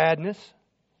 sadness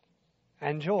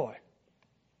and joy.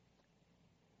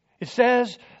 It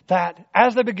says that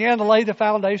as they began to lay the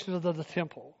foundations of the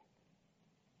temple,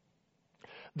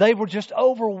 they were just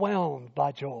overwhelmed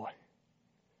by joy.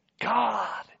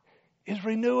 God is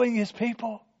renewing His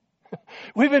people.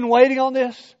 We've been waiting on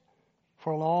this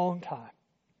for a long time.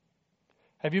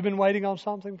 Have you been waiting on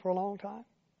something for a long time?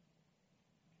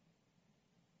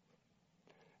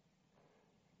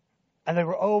 And they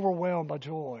were overwhelmed by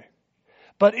joy.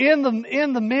 But in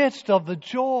the midst of the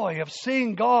joy of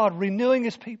seeing God renewing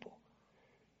His people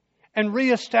and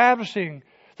reestablishing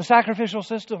the sacrificial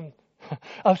system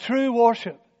of true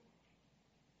worship,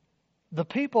 the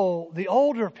people, the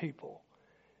older people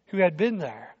who had been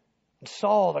there and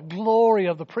saw the glory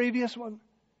of the previous one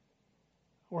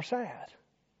were sad.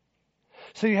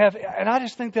 So you have, and I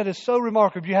just think that is so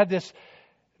remarkable. You have this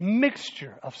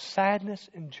mixture of sadness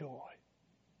and joy.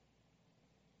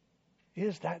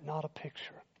 Is that not a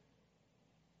picture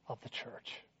of the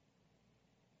church?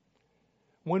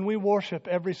 When we worship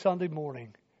every Sunday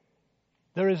morning,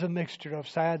 there is a mixture of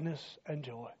sadness and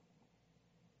joy.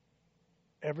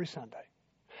 Every Sunday.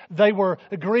 They were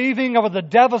grieving over the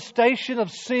devastation of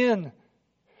sin.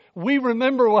 We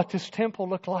remember what this temple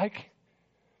looked like.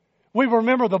 We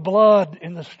remember the blood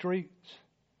in the streets.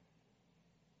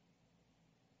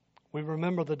 We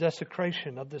remember the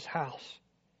desecration of this house,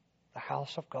 the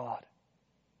house of God.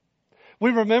 We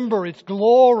remember its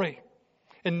glory.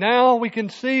 And now we can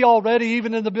see already,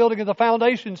 even in the building of the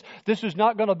foundations, this is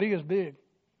not going to be as big.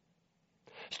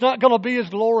 It's not going to be as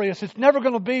glorious. It's never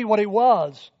going to be what it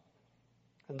was.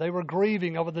 And they were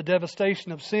grieving over the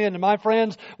devastation of sin. And my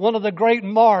friends, one of the great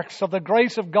marks of the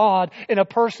grace of God in a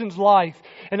person's life.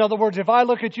 In other words, if I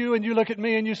look at you and you look at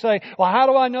me and you say, well, how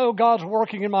do I know God's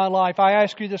working in my life? I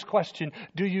ask you this question.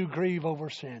 Do you grieve over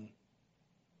sin?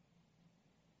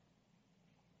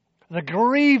 The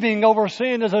grieving over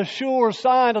sin is a sure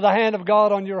sign of the hand of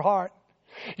God on your heart.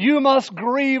 You must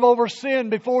grieve over sin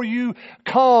before you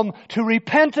come to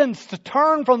repentance, to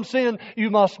turn from sin. You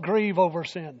must grieve over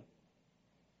sin.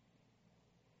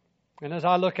 And as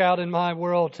I look out in my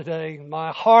world today,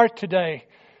 my heart today,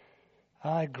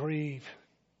 I grieve.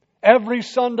 Every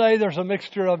Sunday there's a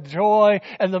mixture of joy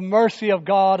and the mercy of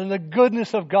God and the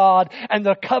goodness of God and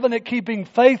the covenant-keeping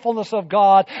faithfulness of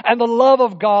God and the love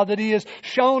of God that He has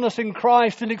shown us in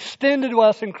Christ and extended to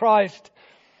us in Christ.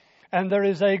 And there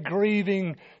is a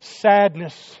grieving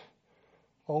sadness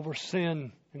over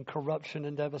sin and corruption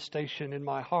and devastation in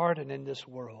my heart and in this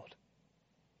world.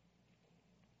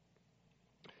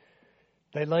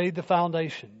 They laid the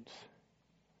foundations.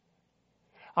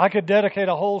 I could dedicate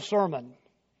a whole sermon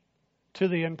to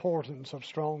the importance of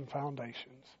strong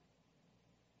foundations.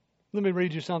 Let me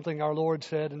read you something our Lord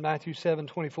said in Matthew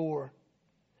 7:24.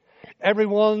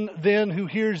 Everyone then who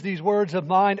hears these words of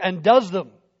mine and does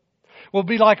them will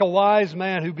be like a wise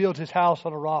man who built his house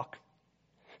on a rock.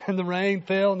 And the rain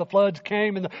fell and the floods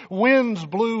came and the winds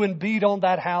blew and beat on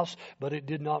that house, but it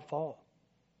did not fall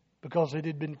because it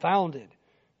had been founded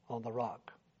on the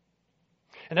rock.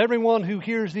 And everyone who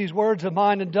hears these words of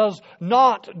mine and does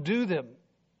not do them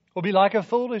will be like a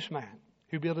foolish man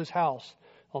who built his house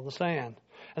on the sand.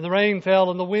 And the rain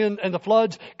fell and the wind and the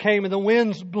floods came and the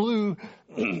winds blew,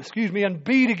 and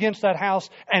beat against that house,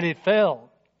 and it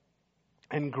fell.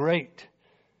 And great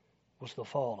was the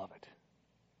fall of it.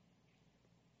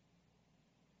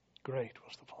 Great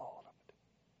was the fall of it.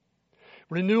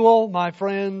 Renewal, my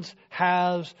friends,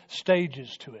 has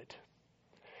stages to it.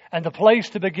 And the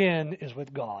place to begin is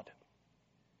with God.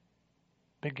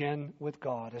 Begin with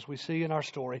God, as we see in our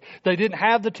story. They didn't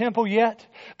have the temple yet,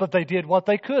 but they did what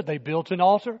they could. They built an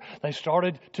altar. They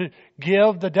started to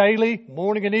give the daily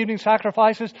morning and evening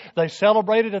sacrifices. They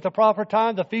celebrated at the proper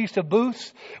time the Feast of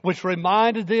Booths, which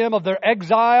reminded them of their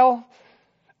exile,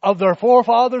 of their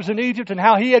forefathers in Egypt, and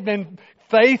how He had been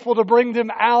faithful to bring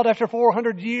them out after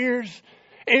 400 years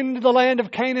into the land of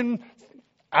Canaan,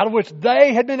 out of which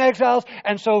they had been exiles.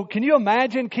 And so can you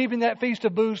imagine keeping that Feast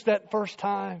of Booths that first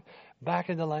time back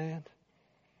in the land?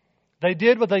 They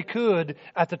did what they could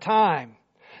at the time.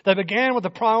 They began with the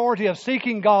priority of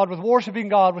seeking God, with worshiping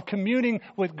God, with communing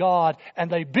with God. And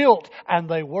they built and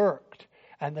they worked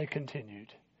and they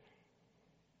continued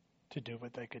to do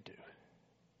what they could do.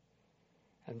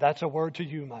 And that's a word to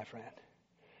you, my friend.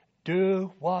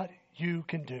 Do what you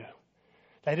can do.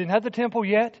 They didn't have the temple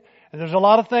yet. And there's a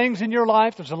lot of things in your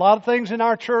life, there's a lot of things in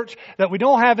our church that we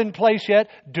don't have in place yet.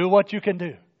 Do what you can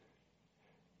do.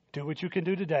 Do what you can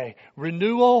do today.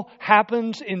 Renewal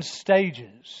happens in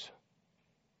stages.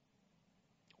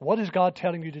 What is God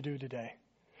telling you to do today?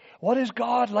 What has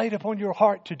God laid upon your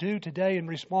heart to do today in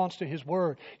response to His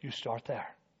Word? You start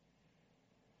there.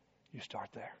 You start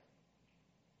there.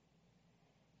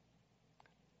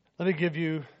 Let me give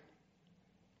you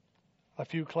a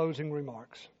few closing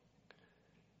remarks.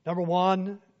 Number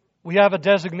one, we have a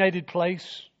designated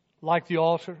place like the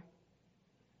altar.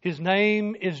 His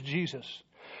name is Jesus,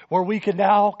 where we can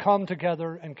now come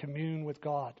together and commune with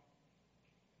God.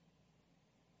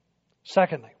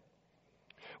 Secondly,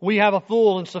 we have a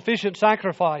full and sufficient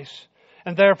sacrifice,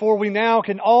 and therefore we now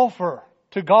can offer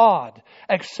to God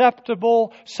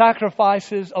acceptable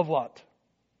sacrifices of what?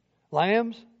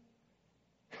 Lambs?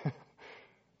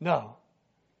 No.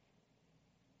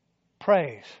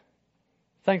 Praise,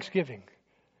 thanksgiving,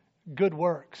 good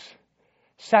works,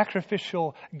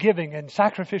 sacrificial giving and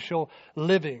sacrificial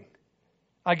living.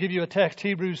 I give you a text,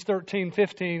 Hebrews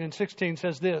 13:15 and 16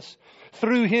 says this: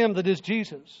 through Him, that is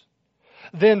Jesus,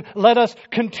 then let us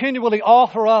continually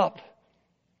offer up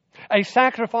a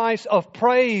sacrifice of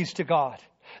praise to God.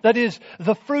 That is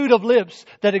the fruit of lips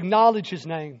that acknowledge His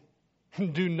name.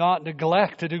 Do not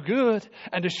neglect to do good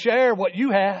and to share what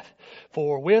you have,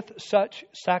 for with such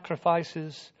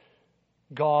sacrifices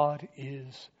God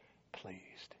is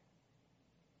pleased.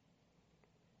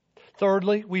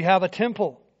 Thirdly, we have a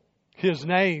temple. His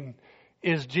name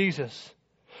is Jesus,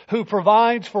 who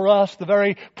provides for us the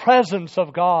very presence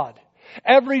of God.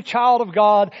 Every child of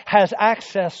God has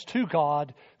access to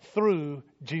God through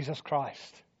Jesus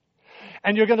Christ.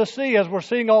 And you're going to see, as we're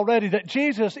seeing already, that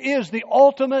Jesus is the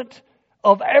ultimate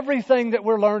of everything that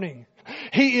we're learning.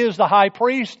 He is the high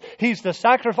priest, He's the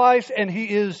sacrifice, and He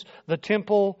is the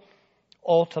temple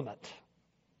ultimate.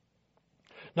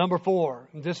 Number 4,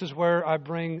 this is where I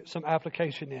bring some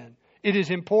application in. It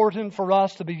is important for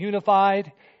us to be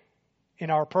unified in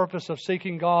our purpose of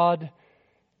seeking God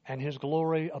and His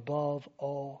glory above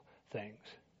all things.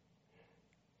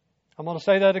 I'm going to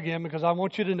say that again because I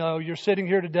want you to know, you're sitting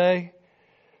here today,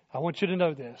 I want you to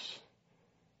know this.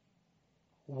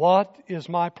 What is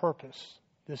my purpose?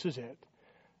 This is it.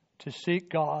 To seek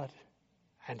God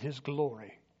and His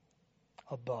glory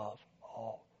above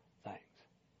all things.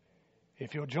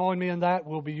 If you'll join me in that,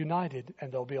 we'll be united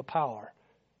and there'll be a power.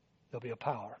 There'll be a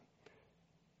power.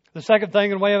 The second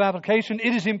thing in way of application,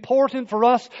 it is important for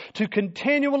us to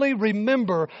continually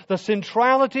remember the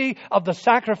centrality of the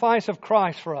sacrifice of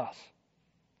Christ for us.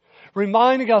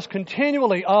 Reminding us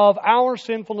continually of our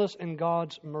sinfulness and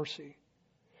God's mercy.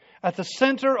 At the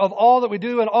center of all that we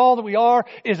do and all that we are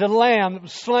is a lamb that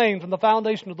was slain from the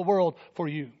foundation of the world for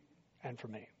you and for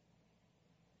me.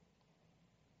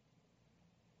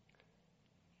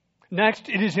 Next,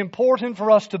 it is important for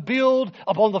us to build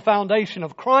upon the foundation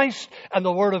of Christ and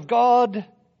the Word of God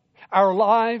our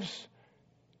lives,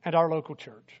 and our local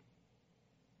church.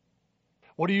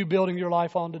 What are you building your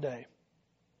life on today?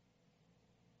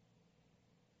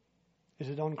 Is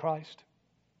it on Christ?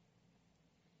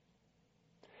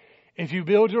 If you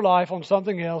build your life on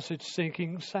something else, it's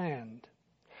sinking sand.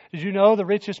 Did you know the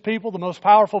richest people, the most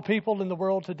powerful people in the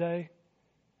world today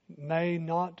may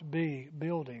not be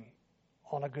building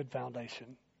on a good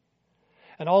foundation?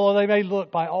 And although they may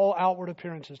look by all outward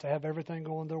appearances to have everything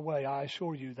going their way, I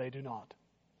assure you they do not.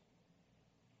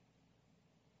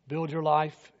 Build your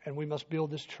life, and we must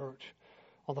build this church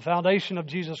on the foundation of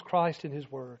Jesus Christ and His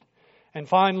Word. And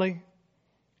finally,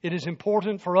 it is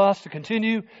important for us to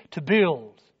continue to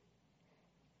build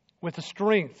with the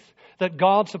strength that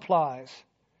God supplies.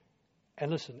 And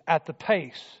listen, at the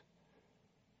pace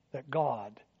that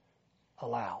God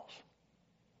allows.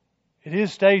 It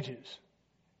is stages.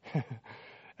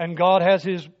 And God has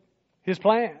His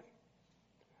plan.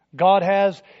 God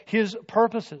has His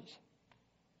purposes.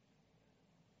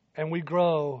 And we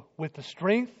grow with the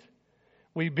strength.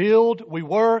 We build, we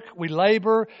work, we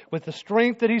labor with the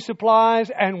strength that He supplies,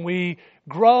 and we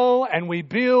grow and we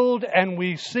build and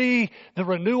we see the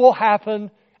renewal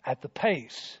happen at the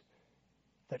pace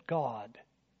that God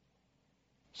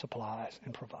supplies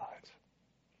and provides.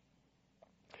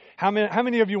 How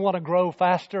many of you want to grow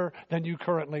faster than you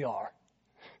currently are?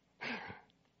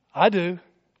 I do.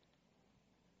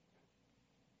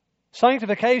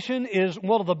 Sanctification is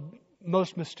one of the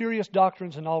most mysterious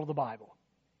doctrines in all of the Bible.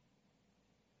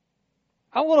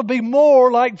 I want to be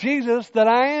more like Jesus than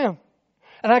I am.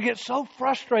 And I get so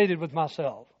frustrated with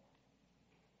myself.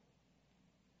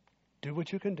 Do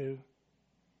what you can do,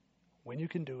 when you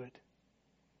can do it,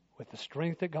 with the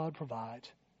strength that God provides,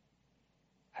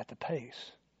 at the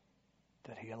pace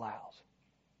that He allows.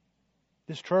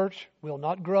 This church will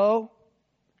not grow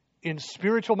in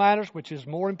spiritual matters, which is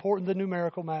more important than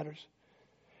numerical matters.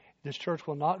 This church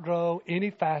will not grow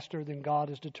any faster than God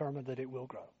has determined that it will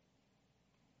grow.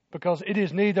 Because it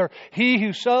is neither he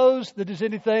who sows that is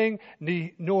anything,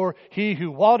 nor he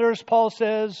who waters, Paul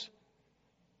says,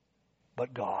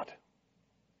 but God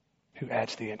who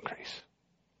adds the increase.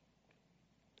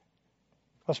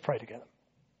 Let's pray together.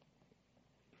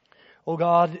 Oh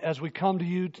God, as we come to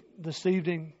you this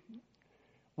evening,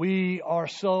 we are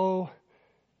so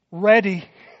ready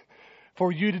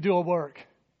for you to do a work.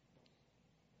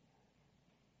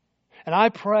 And I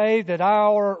pray that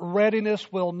our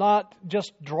readiness will not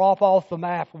just drop off the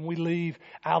map when we leave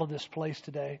out of this place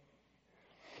today.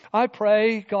 I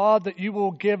pray, God, that you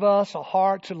will give us a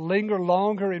heart to linger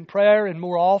longer in prayer and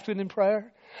more often in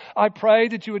prayer. I pray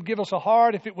that you would give us a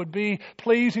heart, if it would be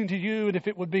pleasing to you and if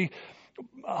it would be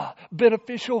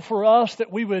beneficial for us,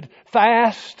 that we would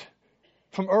fast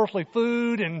from earthly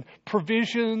food and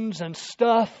provisions and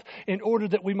stuff in order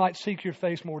that we might seek your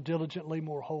face more diligently,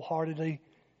 more wholeheartedly.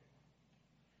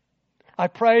 I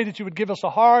pray that you would give us a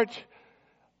heart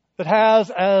that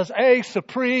has as a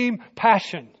supreme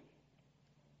passion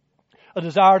a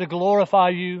desire to glorify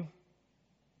you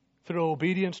through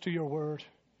obedience to your word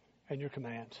and your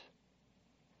commands.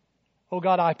 Oh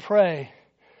God, I pray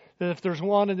that if there's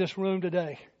one in this room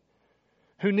today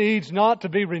who needs not to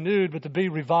be renewed, but to be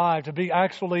revived, to be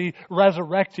actually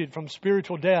resurrected from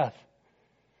spiritual death,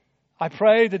 I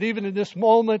pray that even in this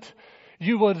moment,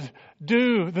 you would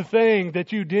do the thing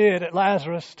that you did at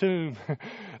Lazarus' tomb.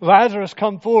 Lazarus,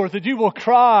 come forth. That you will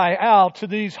cry out to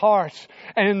these hearts,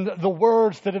 and the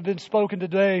words that have been spoken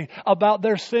today about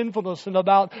their sinfulness and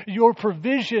about your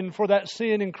provision for that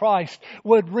sin in Christ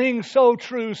would ring so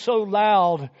true, so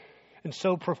loud, and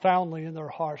so profoundly in their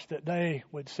hearts that they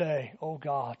would say, oh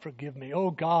God, forgive me. Oh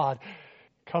God,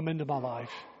 come into my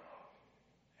life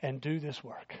and do this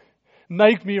work.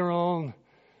 Make me your own,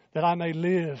 that I may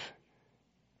live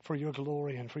for your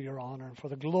glory and for your honor and for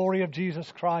the glory of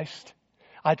Jesus Christ.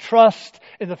 I trust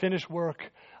in the finished work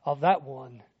of that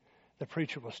one the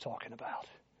preacher was talking about.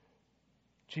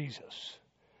 Jesus,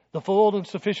 the full and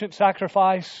sufficient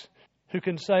sacrifice who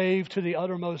can save to the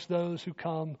uttermost those who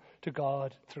come to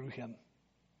God through Him.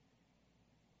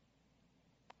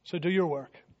 So do your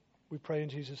work. We pray in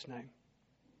Jesus' name.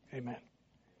 Amen.